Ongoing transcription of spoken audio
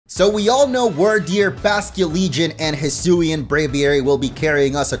So we all know Wardeer, Basculegion, and Hisuian Braviary will be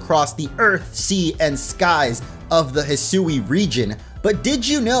carrying us across the earth, sea, and skies of the Hisui region. But did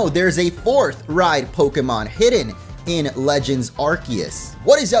you know there's a fourth ride Pokemon hidden in Legends Arceus?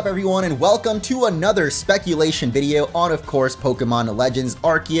 What is up, everyone, and welcome to another speculation video on, of course, Pokemon Legends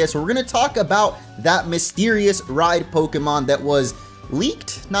Arceus. We're going to talk about that mysterious ride Pokemon that was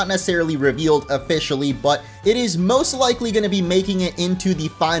leaked, not necessarily revealed officially, but it is most likely going to be making it into the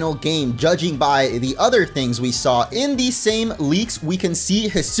final game. Judging by the other things we saw in these same leaks, we can see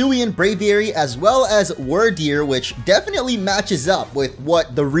Hisuian Braviary as well as Wardeer, which definitely matches up with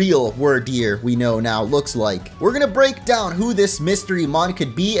what the real Wardeer we know now looks like. We're going to break down who this mystery mon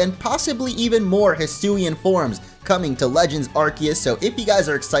could be and possibly even more Hisuian forms coming to Legends Arceus. So if you guys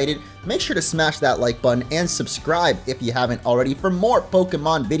are excited, make sure to smash that like button and subscribe if you haven't already for more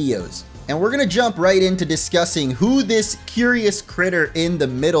Pokemon videos. And we're gonna jump right into discussing who this curious critter in the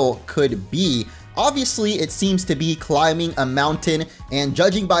middle could be. Obviously, it seems to be climbing a mountain, and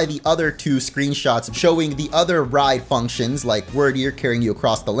judging by the other two screenshots showing the other ride functions like Wardeer carrying you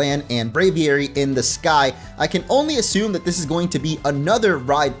across the land and Braviary in the sky, I can only assume that this is going to be another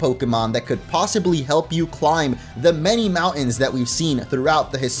ride Pokemon that could possibly help you climb the many mountains that we've seen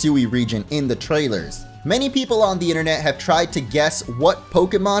throughout the Hisui region in the trailers. Many people on the internet have tried to guess what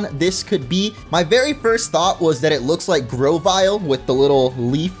Pokemon this could be. My very first thought was that it looks like Grovyle with the little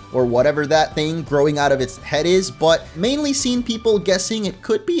leaf or whatever that thing growing out of its head is, but mainly seen people guessing it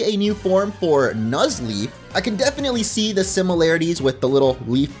could be a new form for Nuzleaf. I can definitely see the similarities with the little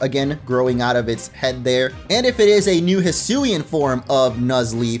leaf again growing out of its head there. And if it is a new Hisuian form of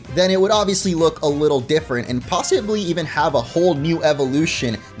Nuzleaf, then it would obviously look a little different and possibly even have a whole new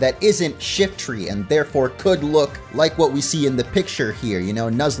evolution that isn't Shiftry and therefore could look like what we see in the picture here. You know,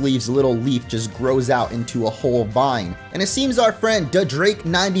 Nuzleaf's little leaf just grows out into a whole vine. And it seems our friend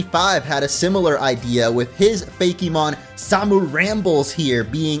Drake95 had a similar idea with his Fakemon Samurambles here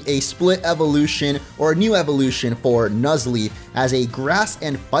being a split evolution or a new evolution for Nuzleaf as a grass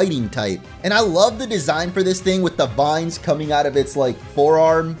and fighting type. And I love the design for this thing with the vines coming out of its like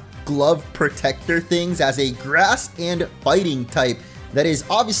forearm glove protector things as a grass and fighting type that is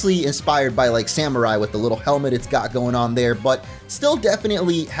obviously inspired by like Samurai with the little helmet it's got going on there, but still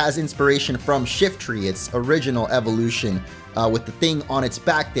definitely has inspiration from Shiftry, its original evolution, with the thing on its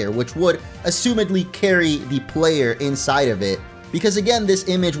back there, which would assumedly carry the player inside of it. Because again, this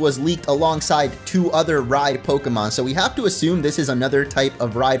image was leaked alongside two other ride Pokemon, so we have to assume this is another type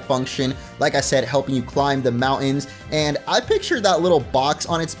of ride function, like I said, helping you climb the mountains. And I picture that little box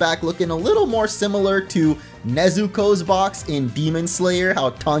on its back looking a little more similar to Nezuko's box in Demon Slayer,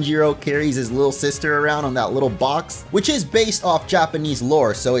 how Tanjiro carries his little sister around on that little box, which is based off Japanese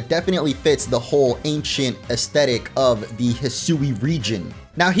lore, so it definitely fits the whole ancient aesthetic of the Hisui region.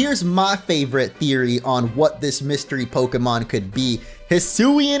 Now here's my favorite theory on what this mystery Pokemon could be.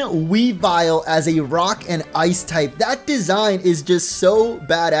 Hisuian Weavile as a rock and ice type. That design is just so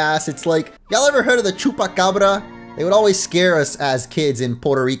badass. It's like, y'all ever heard of the Chupacabra? They would always scare us as kids in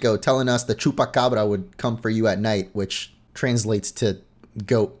Puerto Rico, telling us the Chupacabra would come for you at night, which translates to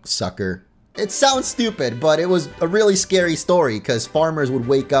goat sucker. It sounds stupid, but it was a really scary story because farmers would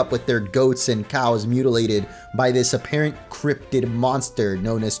wake up with their goats and cows mutilated by this apparent cryptid monster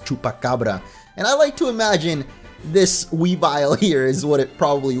known as Chupacabra. And I like to imagine this Weavile here is what it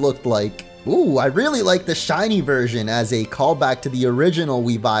probably looked like. Ooh, I really like the shiny version as a callback to the original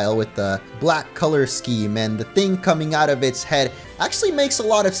Weavile with the black color scheme, and the thing coming out of its head actually makes a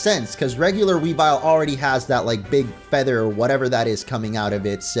lot of sense because regular Weavile already has that like big feather or whatever that is coming out of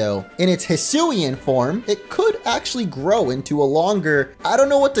it. So in its Hisuian form, it could actually grow into a longer, I don't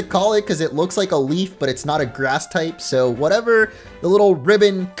know what to call it because it looks like a leaf, but it's not a grass type. So whatever the little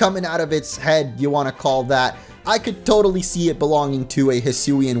ribbon coming out of its head you want to call that, I could totally see it belonging to a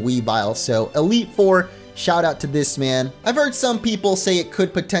Hisuian Weavile. So Elite Four, shout out to this man. I've heard some people say it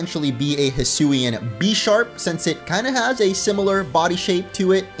could potentially be a Hisuian B-Sharp since it kind of has a similar body shape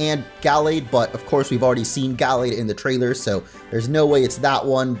to it and Gallade, but of course we've already seen Gallade in the trailer, so there's no way it's that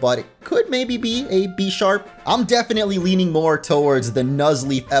one, but it could maybe be a B-Sharp. I'm definitely leaning more towards the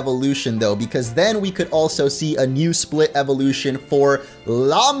Nuzleaf evolution though, because then we could also see a new split evolution for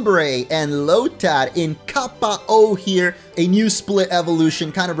Lombre and Lotad in Kappa O here. A new split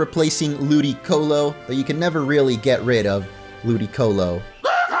evolution kind of replacing Ludicolo, but you can never really get rid of Ludicolo.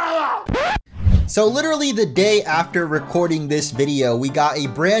 So literally the day after recording this video, we got a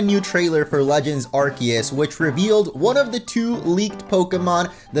brand new trailer for Legends Arceus, which revealed one of the 2 leaked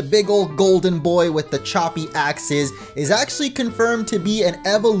Pokemon, the big old golden boy with the choppy axes, is actually confirmed to be an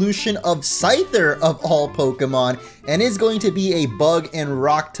evolution of Scyther of all Pokemon, and is going to be a bug and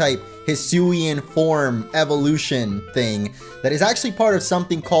rock type Hisuian Form evolution thing that is actually part of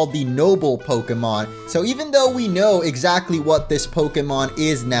something called the Noble Pokemon. So even though we know exactly what this Pokemon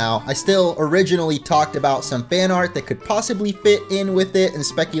is now, I still originally talked about some fan art that could possibly fit in with it and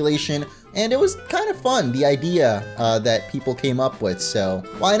speculation, and it was kind of fun, the idea that people came up with, so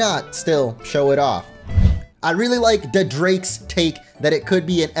why not still show it off? I really like the Drake's take that it could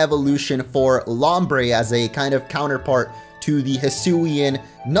be an evolution for Lombre as a kind of counterpart to the Hisuian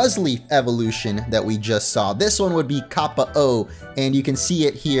Nuzleaf evolution that we just saw. This one would be Kappa O, and you can see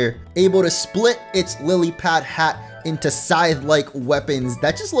it here, able to split its lily pad hat into scythe-like weapons.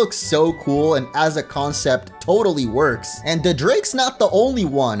 That just looks so cool, and as a concept, totally works. And the Drake's not the only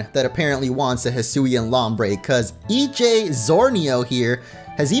one that apparently wants a Hisuian Lombre, because EJ Zornio here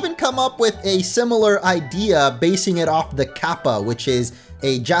has even come up with a similar idea, basing it off the Kappa, which is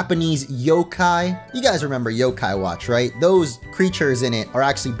a Japanese yokai. You guys remember Yokai Watch, right? Those creatures in it are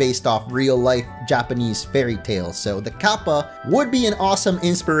actually based off real-life Japanese fairy tales. So the Kappa would be an awesome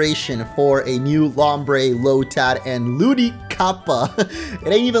inspiration for a new Lombre, Lotad, and Ludicappa. It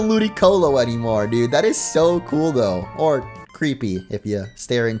ain't even Ludicolo anymore, dude. That is so cool, though. Or creepy if you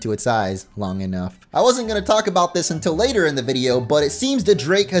stare into its eyes long enough. I wasn't going to talk about this until later in the video, but it seems the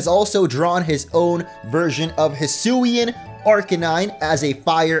Drake has also drawn his own version of Hisuian Arcanine as a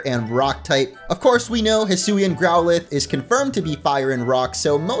fire and rock type. Of course, we know Hisuian Growlithe is confirmed to be fire and rock,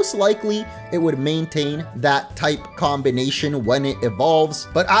 so most likely it would maintain that type combination when it evolves.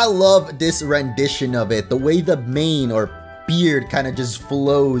 But I love this rendition of it, the way the mane or beard kind of just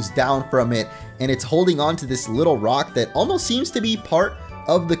flows down from it, and it's holding on to this little rock that almost seems to be part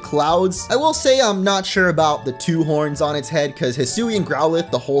of the clouds. I will say I'm not sure about the 2 horns on its head, because Hisuian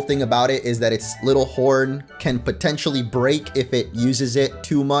Growlithe, the whole thing about it is that its little horn can potentially break if it uses it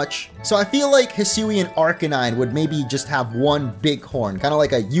too much. So I feel like Hisuian Arcanine would maybe just have 1 big horn, kind of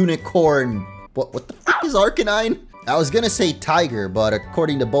like a unicorn. What the fuck is Arcanine? I was gonna say tiger, but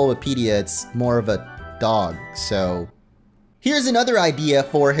according to Bulbapedia, it's more of a dog, so here's another idea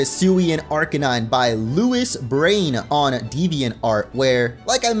for Hisuian Arcanine by Lewis Brain on DeviantArt, where,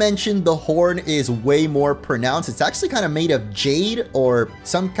 like I mentioned, the horn is way more pronounced. It's actually kind of made of jade or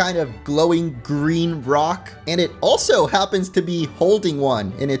some kind of glowing green rock, and it also happens to be holding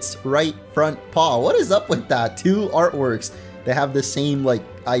one in its right front paw. What is up with that? 2 artworks that have the same, like,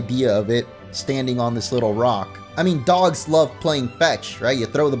 idea of it standing on this little rock. I mean, dogs love playing fetch, right? You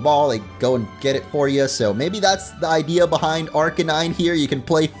throw the ball, they go and get it for you. So maybe that's the idea behind Arcanine here. You can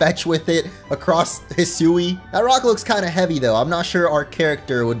play fetch with it across Hisui. That rock looks kind of heavy though. I'm not sure our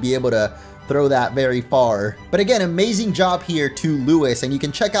character would be able to throw that very far. But again, amazing job here to Lewis, and you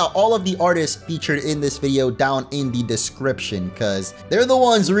can check out all of the artists featured in this video down in the description, because they're the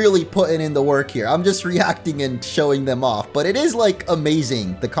ones really putting in the work here. I'm just reacting and showing them off, but it is like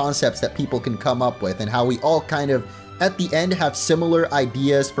amazing the concepts that people can come up with and how we all kind of at the end have similar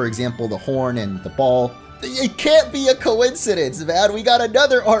ideas. For example, the horn and the ball. It can't be a coincidence, man. We got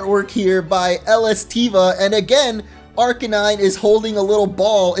another artwork here by LS Tiva, and again, Arcanine is holding a little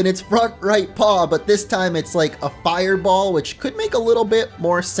ball in its front right paw, but this time it's like a fireball, which could make a little bit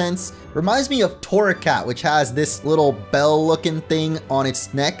more sense. Reminds me of Torracat, which has this little bell-looking thing on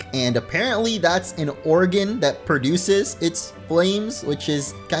its neck, and apparently that's an organ that produces its flames, which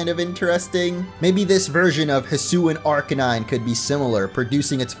is kind of interesting. Maybe this version of Hisuian Arcanine could be similar,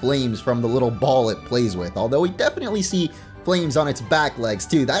 producing its flames from the little ball it plays with, although we definitely see flames on its back legs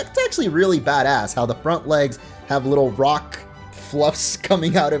too. That's actually really badass, how the front legs have little rock fluffs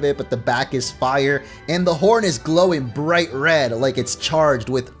coming out of it, but the back is fire, and the horn is glowing bright red like it's charged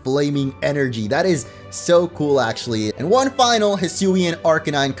with flaming energy. That is so cool, actually. And one final Hisuian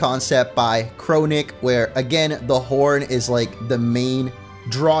Arcanine concept by Chronic, where again the horn is like the main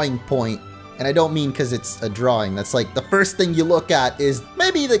drawing point. And I don't mean because it's a drawing. That's like the first thing you look at is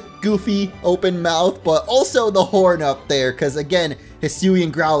maybe the goofy open mouth, but also the horn up there, because again,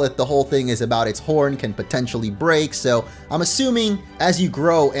 Hisuian Growlithe, the whole thing is about its horn can potentially break, so I'm assuming as you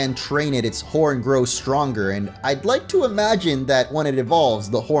grow and train it, its horn grows stronger, and I'd like to imagine that when it evolves,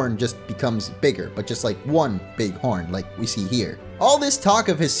 the horn just becomes bigger, but just like one big horn like we see here. All this talk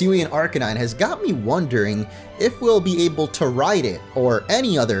of Hisuian Arcanine has got me wondering if we'll be able to ride it, or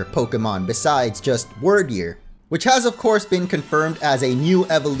any other Pokemon besides just Wordier, which has of course been confirmed as a new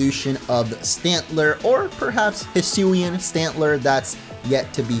evolution of Stantler, or perhaps Hisuian Stantler. That's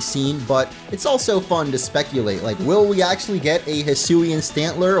yet to be seen, but it's also fun to speculate. Like, will we actually get a Hisuian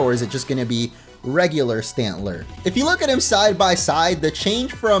Stantler, or is it just going to be regular Stantler? If you look at him side by side, the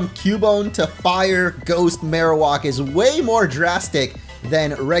change from Cubone to Fire Ghost Marowak is way more drastic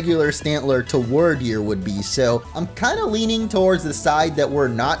than regular Stantler to Wordeer would be, so I'm kind of leaning towards the side that we're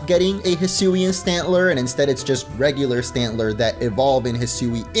not getting a Hisuian Stantler, and instead it's just regular Stantler that evolve in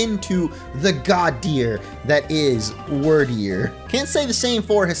Hisui into the god deer that is Wordeer. Can't say the same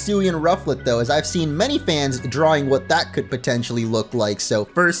for Hisuian Rufflet though, as I've seen many fans drawing what that could potentially look like. So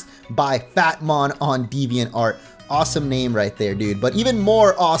first by Fatmon on DeviantArt. Awesome name right there, dude. But even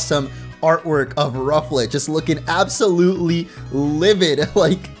more awesome artwork of Rufflet, just looking absolutely livid.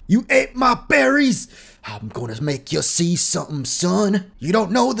 Like, you ate my berries, I'm gonna make you see something, son. You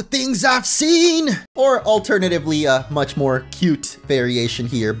don't know the things I've seen. Or alternatively, a much more cute variation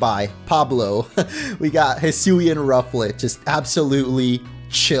here by Pablo. We got Hisuian Rufflet, just absolutely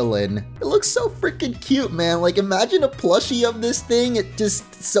chillin'. It looks so freaking cute, man. Like, imagine a plushie of this thing. It's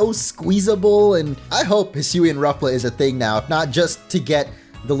just so squeezable, and I hope Hisuian Rufflet is a thing now, if not just to get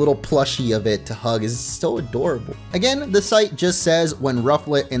the little plushie of it to hug. Is so adorable. Again, the site just says when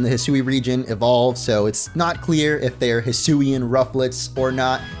Rufflet in the Hisui region evolve, so it's not clear if they're Hisuian Rufflets or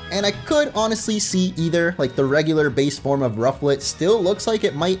not. And I could honestly see either. Like, the regular base form of Rufflet still looks like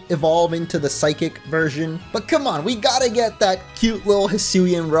it might evolve into the psychic version. But come on, we gotta get that cute little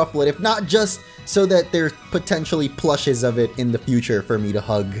Hisuian Rufflet, if not just so that there's potentially plushes of it in the future for me to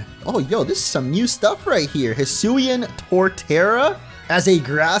hug. Oh, yo, this is some new stuff right here. Hisuian Torterra as a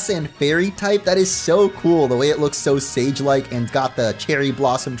grass and fairy type. That is so cool, the way it looks so sage-like and got the cherry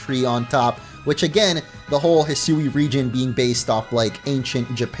blossom tree on top, which again, the whole Hisui region being based off like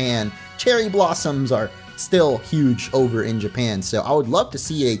ancient Japan. Cherry blossoms are still huge over in Japan, so I would love to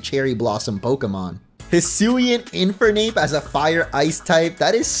see a cherry blossom Pokemon. Hisuian Infernape as a fire ice type.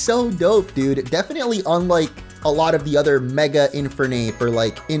 That is so dope, dude. Definitely unlike a lot of the other Mega Infernape or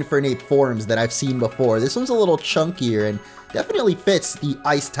like Infernape forms that I've seen before. This one's a little chunkier and definitely fits the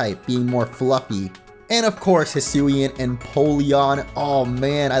ice type being more fluffy. And of course, Hisuian Empoleon. Oh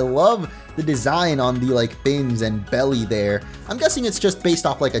man, I love the design on the like fins and belly there. I'm guessing it's just based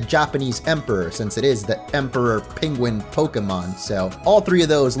off like a Japanese emperor, since it is the emperor penguin Pokemon. So all three of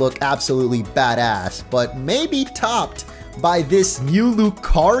those look absolutely badass, but maybe topped by this new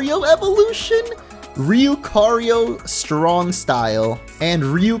Lucario evolution? Ryukario Strong Style and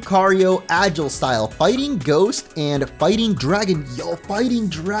Ryukario Agile Style. Fighting Ghost and Fighting Dragon. Yo, Fighting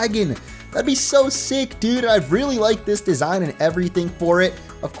Dragon. That'd be so sick, dude. I really like this design and everything for it.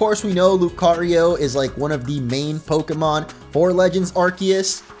 Of course, we know Lucario is like one of the main Pokemon for Legends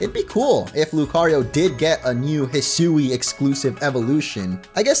Arceus. It'd be cool if Lucario did get a new Hisui exclusive evolution.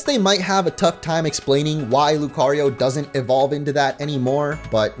 I guess they might have a tough time explaining why Lucario doesn't evolve into that anymore,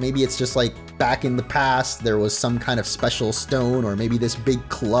 but maybe it's just like back in the past there was some kind of special stone, or maybe this big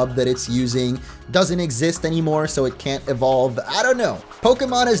club that it's using doesn't exist anymore, so it can't evolve. I don't know.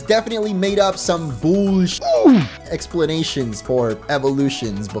 Pokemon has definitely made up some bullshit explanations for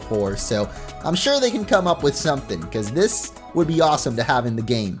evolutions before, so I'm sure they can come up with something, because this would be awesome to have in the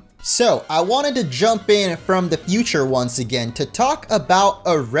game. So, I wanted to jump in from the future once again to talk about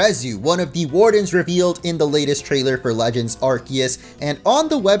Arezu, one of the wardens revealed in the latest trailer for Legends Arceus, and on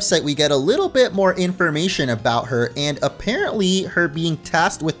the website we get a little bit more information about her, and apparently her being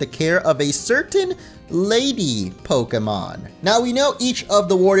tasked with the care of a certain lady Pokemon. Now we know each of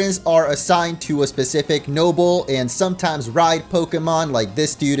the wardens are assigned to a specific noble and sometimes ride Pokemon, like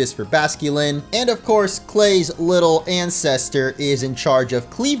this dude is for Basculin, and of course Clay's little ancestor is in charge of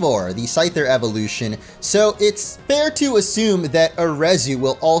Kleavor, the Scyther evolution, so it's fair to assume that Arezu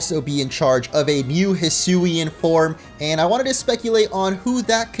will also be in charge of a new Hisuian form, and I wanted to speculate on who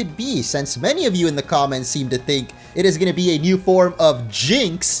that could be, since many of you in the comments seem to think it is going to be a new form of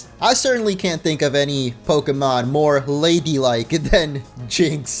Jinx. I certainly can't think of any Pokemon more ladylike than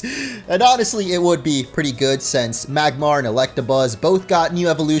Jinx. And honestly, it would be pretty good since Magmar and Electabuzz both got new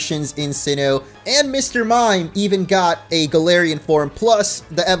evolutions in Sinnoh, and Mr. Mime even got a Galarian form plus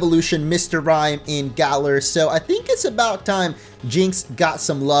the evolution Mr. Rime in Galar. So I think it's about time Jinx got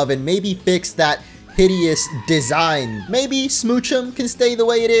some love and maybe fixed that hideous design. Maybe Smoochum can stay the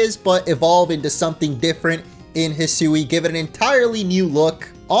way it is, but evolve into something different in Hisui, give it an entirely new look.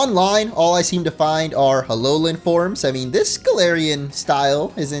 Online, all I seem to find are Alolan forms. I mean, this Galarian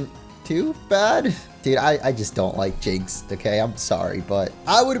style isn't too bad. Dude, I just don't like Jinx, okay? I'm sorry, but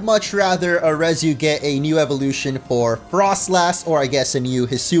I would much rather Arezu get a new evolution for Frostlass, or I guess a new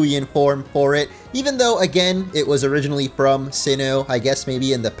Hisuian form for it. Even though, again, it was originally from Sinnoh, I guess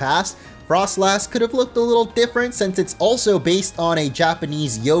maybe in the past, Frostlass could have looked a little different since it's also based on a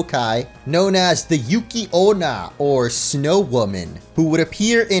Japanese yokai known as the Yuki Onna, or Snow Woman, who would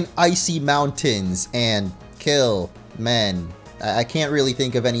appear in icy mountains and kill men. I can't really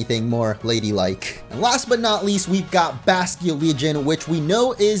think of anything more ladylike. And last but not least, we've got Basculegion, which we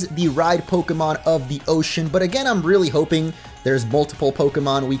know is the ride Pokemon of the ocean, but again, I'm really hoping there's multiple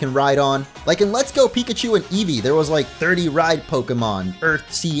Pokemon we can ride on. Like in Let's Go Pikachu and Eevee, there was like 30 ride Pokemon,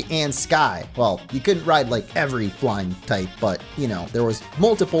 Earth, Sea, and Sky. Well, you couldn't ride like every flying type, but you know, there was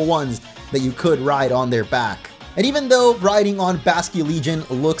multiple ones that you could ride on their back. And even though riding on Basculegion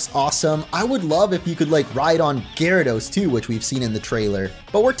looks awesome, I would love if you could like ride on Gyarados too, which we've seen in the trailer.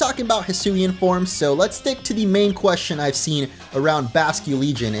 But we're talking about Hisuian Forms, so let's stick to the main question I've seen around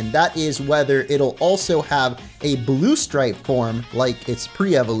Basculegion, and that is whether it'll also have a blue stripe form like its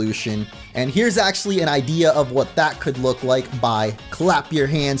pre-evolution. And here's actually an idea of what that could look like by Clap Your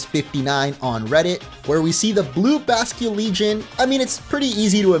Hands 59 on Reddit, where we see the blue Basculegion. I mean, it's pretty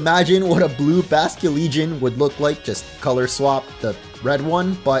easy to imagine what a blue Basculegion would look like, just color swap the red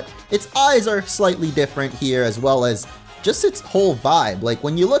one, but its eyes are slightly different here, as well as just its whole vibe. Like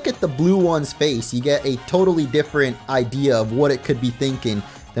when you look at the blue one's face, you get a totally different idea of what it could be thinking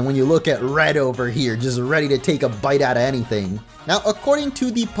than when you look at red over here, just ready to take a bite out of anything. Now, according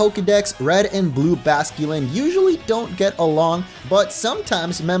to the Pokedex, red and blue Basculin usually don't get along, but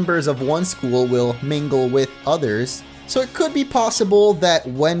sometimes members of one school will mingle with others. So it could be possible that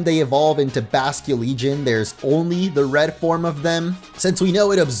when they evolve into Basculegion, there's only the red form of them, since we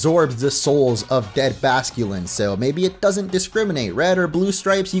know it absorbs the souls of dead Basculins, so maybe it doesn't discriminate. Red or blue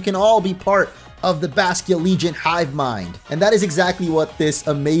stripes, you can all be part of the Basculegion hive mind. And that is exactly what this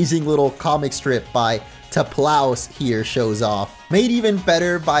amazing little comic strip by Taplaus here shows off. Made even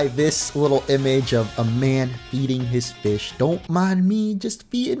better by this little image of a man feeding his fish. Don't mind me, just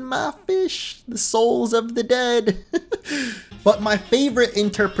feeding my fish, the souls of the dead. But my favorite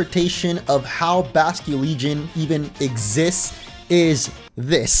interpretation of how Basculegion even exists is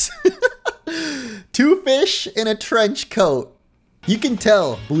this. Two fish in a trench coat. You can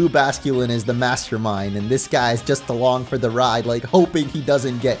tell Blue Basculin is the mastermind, and this guy's just along for the ride, like hoping he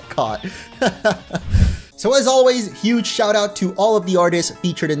doesn't get caught. So as always, huge shout out to all of the artists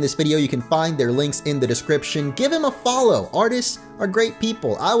featured in this video. You can find their links in the description. Give him a follow. Artists are great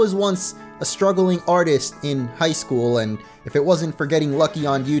people. I was once a struggling artist in high school, and if it wasn't for getting lucky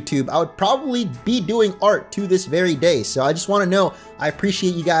on YouTube, I would probably be doing art to this very day. So I just want to know, I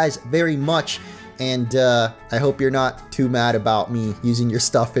appreciate you guys very much. And I hope you're not too mad about me using your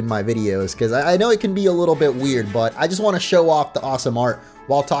stuff in my videos, because I know it can be a little bit weird, but I just want to show off the awesome art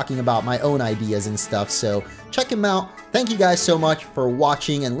while talking about my own ideas and stuff. So check him out. Thank you guys so much for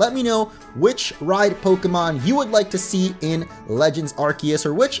watching, and let me know which ride Pokemon you would like to see in Legends Arceus,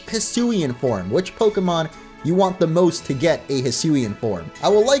 or which Hisuian form, which Pokemon you want the most to get a Hisuian form. I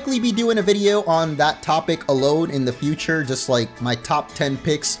will likely be doing a video on that topic alone in the future, just like my top 10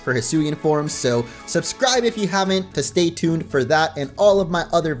 picks for Hisuian forms, so subscribe if you haven't to stay tuned for that and all of my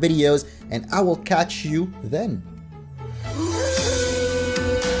other videos, and I will catch you then.